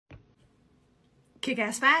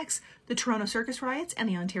Kick-ass facts, the Toronto Circus Riots and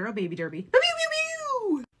the Ontario Baby Derby. Pew, pew,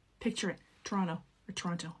 pew, pew! Picture it, Toronto,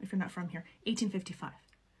 if you're not from here, 1855.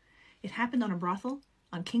 It happened on a brothel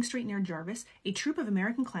on King Street near Jarvis. A troupe of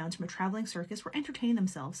American clowns from a traveling circus were entertaining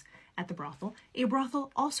themselves at the brothel, a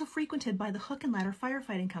brothel also frequented by the Hook and Ladder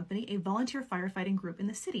Firefighting Company, a volunteer firefighting group in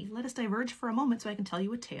the city. Let us diverge for a moment so I can tell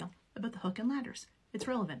you a tale about the Hook and Ladders. It's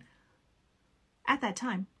relevant. At that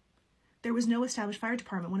time, there was no established fire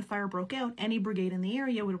department. When a fire broke out, any brigade in the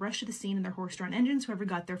area would rush to the scene in their horse-drawn engines, whoever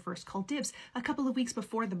got there first called dibs. A couple of weeks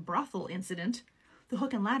before the brothel incident, the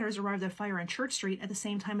Hook and Ladders arrived at a fire on Church Street at the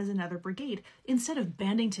same time as another brigade. Instead of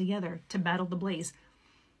banding together to battle the blaze,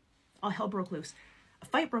 all hell broke loose. A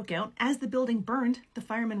fight broke out. As the building burned, the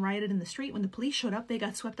firemen rioted in the street. When the police showed up, they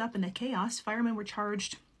got swept up in the chaos. Firemen were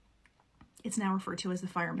charged. It's now referred to as the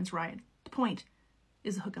Firemen's Riot. The point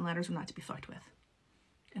is the Hook and Ladders were not to be fucked with.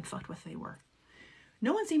 And fucked with they were.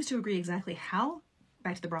 No one seems to agree exactly how,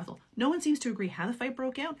 back to the brothel, no one seems to agree how the fight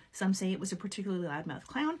broke out. Some say it was a particularly loudmouth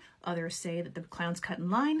clown. Others say that the clowns cut in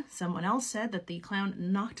line. Someone else said that the clown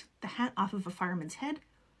knocked the hat off of a fireman's head.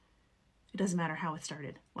 It doesn't matter how it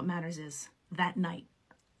started. What matters is, that night,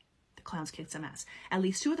 the clowns kicked some ass. At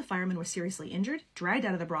least 2 of the firemen were seriously injured, dragged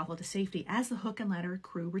out of the brothel to safety as the Hook and Ladder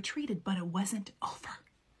crew retreated. But it wasn't over.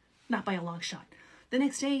 Not by a long shot. The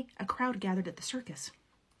next day, a crowd gathered at the circus.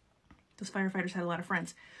 Those firefighters had a lot of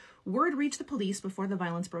friends. Word reached the police before the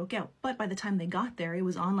violence broke out, but by the time they got there, it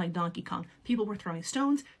was on like Donkey Kong. People were throwing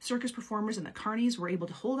stones. Circus performers and the carnies were able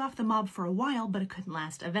to hold off the mob for a while, but it couldn't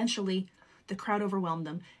last. Eventually, the crowd overwhelmed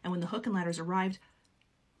them, and when the Hook and Ladders arrived,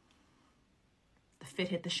 the fit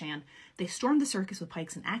hit the shan. They stormed the circus with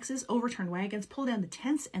pikes and axes, overturned wagons, pulled down the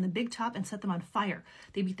tents and the big top, and set them on fire.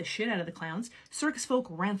 They beat the shit out of the clowns. Circus folk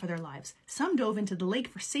ran for their lives. Some dove into the lake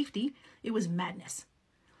for safety. It was madness.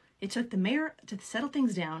 It took the mayor to settle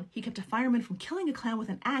things down. He kept a fireman from killing a clown with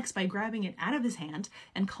an axe by grabbing it out of his hand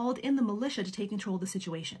and called in the militia to take control of the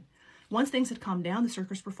situation. Once things had calmed down, the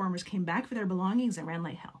circus performers came back for their belongings and ran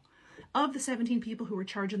like hell. Of the 17 people who were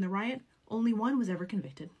charged in the riot, only 1 was ever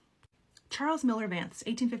convicted. Charles Miller Vance,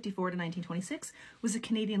 1854 to 1926, was a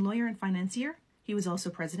Canadian lawyer and financier. He was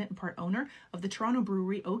also president and part owner of the Toronto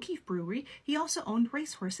brewery O'Keefe Brewery. He also owned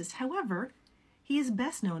racehorses. However, he is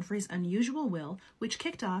best known for his unusual will, which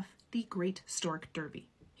kicked off the Great Stork Derby.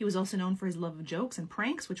 He was also known for his love of jokes and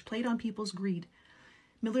pranks, which played on people's greed.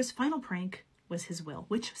 Miller's final prank was his will,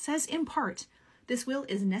 which says in part, "This will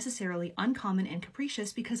is necessarily uncommon and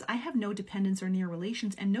capricious because I have no dependents or near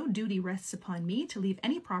relations, and no duty rests upon me to leave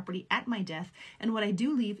any property at my death, and what I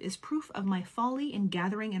do leave is proof of my folly in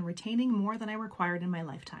gathering and retaining more than I required in my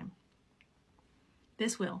lifetime."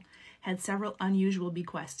 This will had several unusual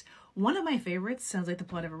bequests. One of my favorites sounds like the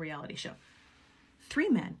plot of a reality show. 3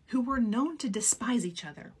 men who were known to despise each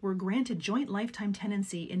other were granted joint lifetime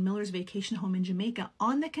tenancy in Miller's vacation home in Jamaica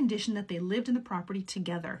on the condition that they lived in the property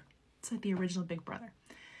together. It's like the original Big Brother.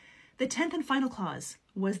 The 10th and final clause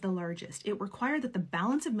was the largest. It required that the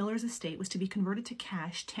balance of Miller's estate was to be converted to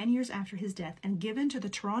cash 10 years after his death and given to the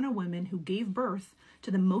Toronto women who gave birth to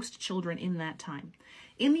the most children in that time.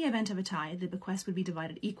 In the event of a tie, the bequest would be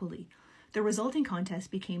divided equally. The resulting contest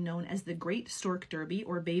became known as the Great Stork Derby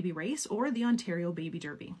or Baby Race or the Ontario Baby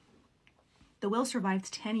Derby. The will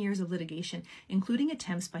survived 10 years of litigation, including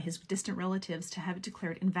attempts by his distant relatives to have it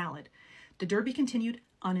declared invalid. The Derby continued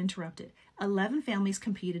uninterrupted. 11 families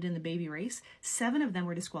competed in the baby race. 7 of them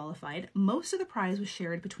were disqualified. Most of the prize was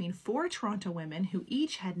shared between 4 Toronto women who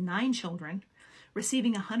each had 9 children,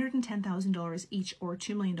 receiving $110,000 each or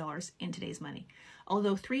 $2 million in today's money.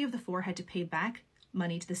 Although 3 of the 4 had to pay back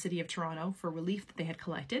money to the city of Toronto for relief that they had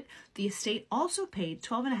collected, the estate also paid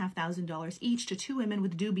 $12,500 each to 2 women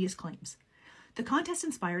with dubious claims. The contest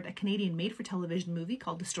inspired a Canadian made-for-television movie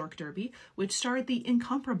called The Stork Derby, which starred the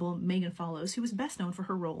incomparable Megan Follows, who was best known for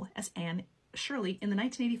her role as Anne Shirley in the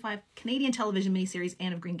 1985 Canadian television miniseries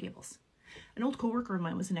Anne of Green Gables. An old co-worker of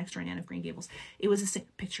mine was an extra in Anne of Green Gables. It was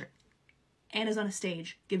picture it. Anne is on a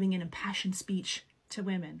stage giving an impassioned speech to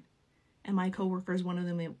women, and my co-worker is one of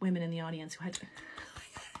the women in the audience who had to